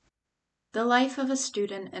The Life of a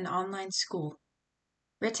Student in Online School.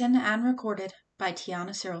 Written and recorded by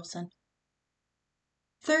Tiana Cyrelson.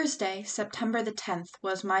 Thursday, September the 10th,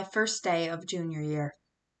 was my first day of junior year.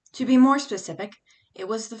 To be more specific, it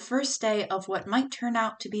was the first day of what might turn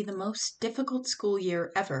out to be the most difficult school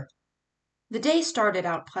year ever. The day started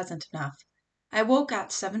out pleasant enough. I woke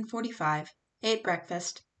at 7:45, ate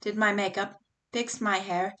breakfast, did my makeup, fixed my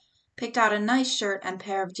hair, picked out a nice shirt and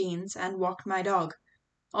pair of jeans, and walked my dog.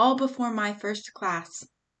 All before my first class.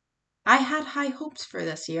 I had high hopes for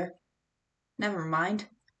this year. Never mind.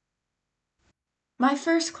 My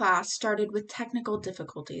first class started with technical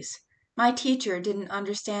difficulties. My teacher didn't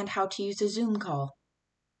understand how to use a Zoom call.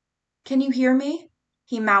 "Can you hear me?"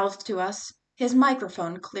 he mouthed to us, his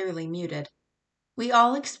microphone clearly muted. We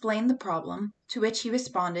all explained the problem, to which he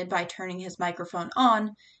responded by turning his microphone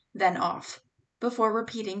on, then off, before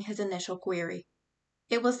repeating his initial query.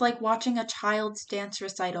 It was like watching a child's dance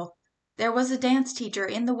recital. There was a dance teacher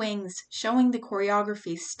in the wings showing the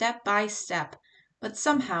choreography step by step, but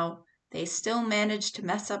somehow they still managed to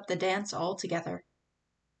mess up the dance altogether.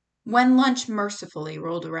 When lunch mercifully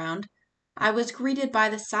rolled around, I was greeted by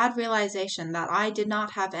the sad realization that I did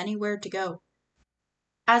not have anywhere to go.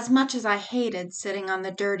 As much as I hated sitting on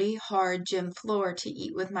the dirty, hard gym floor to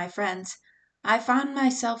eat with my friends, I found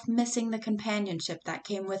myself missing the companionship that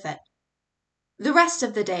came with it. The rest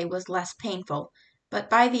of the day was less painful, but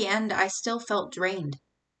by the end I still felt drained.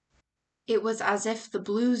 It was as if the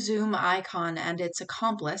blue Zoom icon and its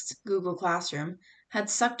accomplice, Google Classroom, had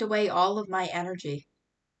sucked away all of my energy.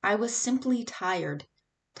 I was simply tired.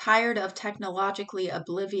 Tired of technologically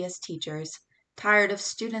oblivious teachers, tired of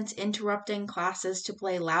students interrupting classes to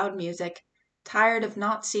play loud music, tired of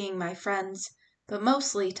not seeing my friends, but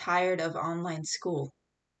mostly tired of online school.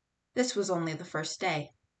 This was only the first day.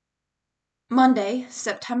 Monday,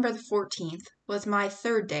 September the 14th, was my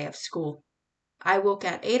third day of school. I woke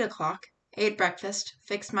at 8 o'clock, ate breakfast,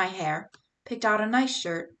 fixed my hair, picked out a nice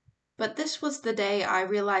shirt, but this was the day I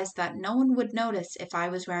realized that no one would notice if I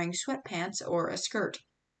was wearing sweatpants or a skirt,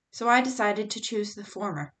 so I decided to choose the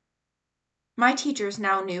former. My teachers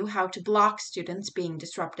now knew how to block students being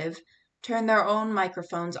disruptive, turn their own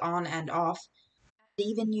microphones on and off, and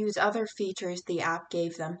even use other features the app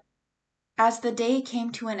gave them. As the day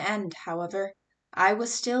came to an end, however, I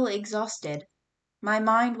was still exhausted. My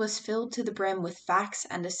mind was filled to the brim with facts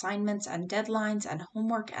and assignments and deadlines and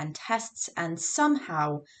homework and tests, and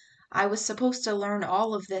somehow I was supposed to learn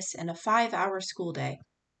all of this in a 5-hour school day.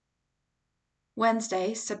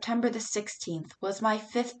 Wednesday, September the 16th, was my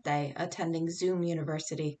fifth day attending Zoom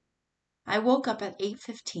University. I woke up at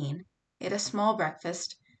 8:15, ate a small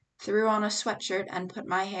breakfast, threw on a sweatshirt, and put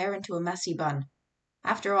my hair into a messy bun.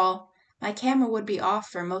 After all, my camera would be off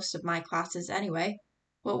for most of my classes anyway.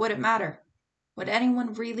 What would it matter? Would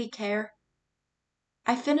anyone really care?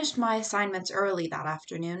 I finished my assignments early that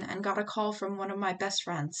afternoon and got a call from one of my best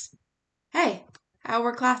friends. "Hey, how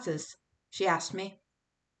were classes?" she asked me.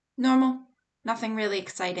 "Normal. Nothing really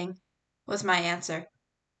exciting," was my answer.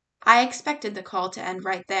 I expected the call to end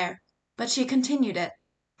right there, but she continued it,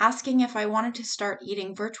 asking if I wanted to start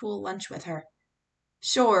eating virtual lunch with her.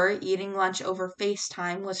 Sure, eating lunch over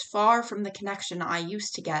FaceTime was far from the connection I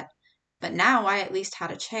used to get, but now I at least had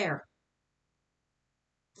a chair.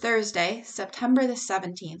 Thursday, September the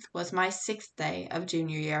 17th, was my sixth day of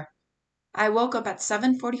junior year. I woke up at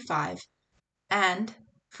 7:45 and,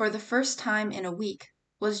 for the first time in a week,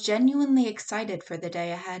 was genuinely excited for the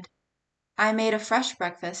day ahead. I made a fresh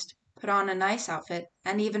breakfast, put on a nice outfit,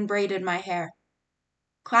 and even braided my hair.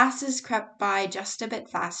 Classes crept by just a bit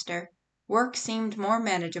faster, work seemed more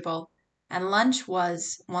manageable, and lunch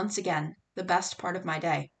was, once again, the best part of my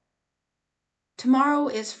day. Tomorrow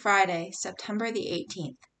is Friday, September the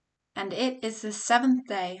 18th, and it is the 7th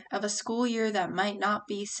day of a school year that might not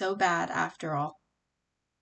be so bad after all.